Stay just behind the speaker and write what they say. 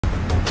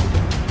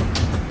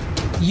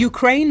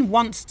Ukraine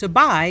wants to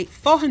buy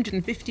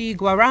 450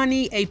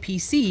 Guarani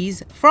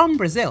APCs from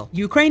Brazil.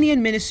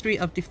 Ukrainian Ministry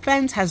of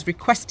Defense has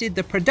requested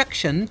the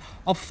production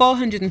of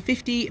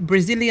 450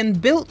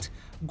 Brazilian-built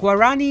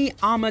Guarani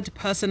armored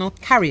personnel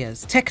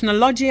carriers.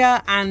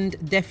 Tecnologia and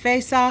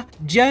Defesa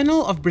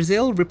Journal of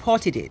Brazil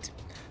reported it.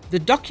 The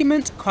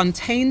document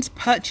contains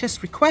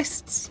purchase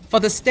requests for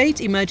the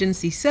State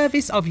Emergency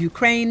Service of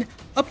Ukraine,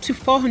 up to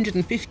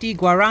 450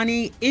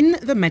 Guarani in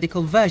the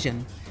medical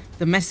version.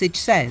 The message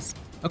says,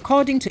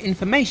 according to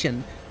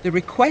information, the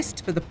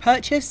request for the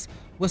purchase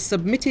was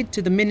submitted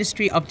to the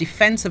Ministry of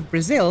Defense of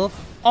Brazil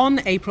on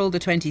April the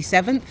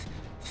 27th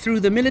through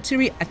the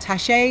military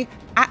attaché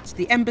at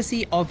the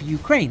Embassy of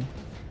Ukraine.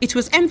 It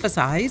was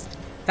emphasized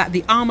that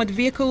the armored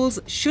vehicles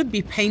should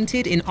be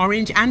painted in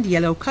orange and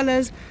yellow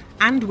colors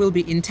and will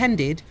be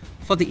intended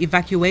for the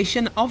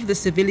evacuation of the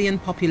civilian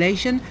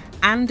population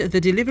and the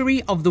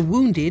delivery of the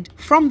wounded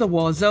from the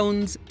war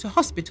zones to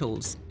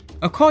hospitals.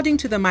 According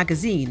to the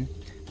magazine,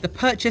 the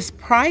purchase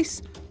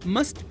price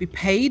must be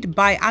paid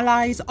by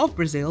allies of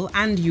Brazil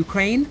and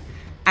Ukraine,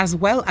 as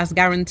well as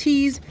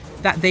guarantees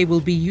that they will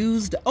be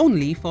used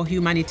only for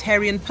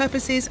humanitarian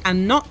purposes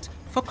and not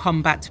for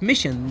combat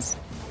missions.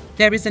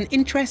 There is an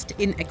interest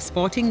in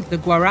exporting the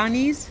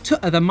Guaranis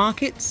to other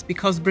markets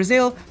because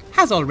Brazil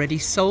has already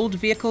sold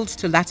vehicles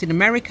to Latin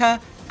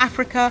America,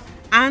 Africa,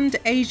 and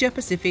Asia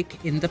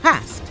Pacific in the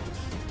past.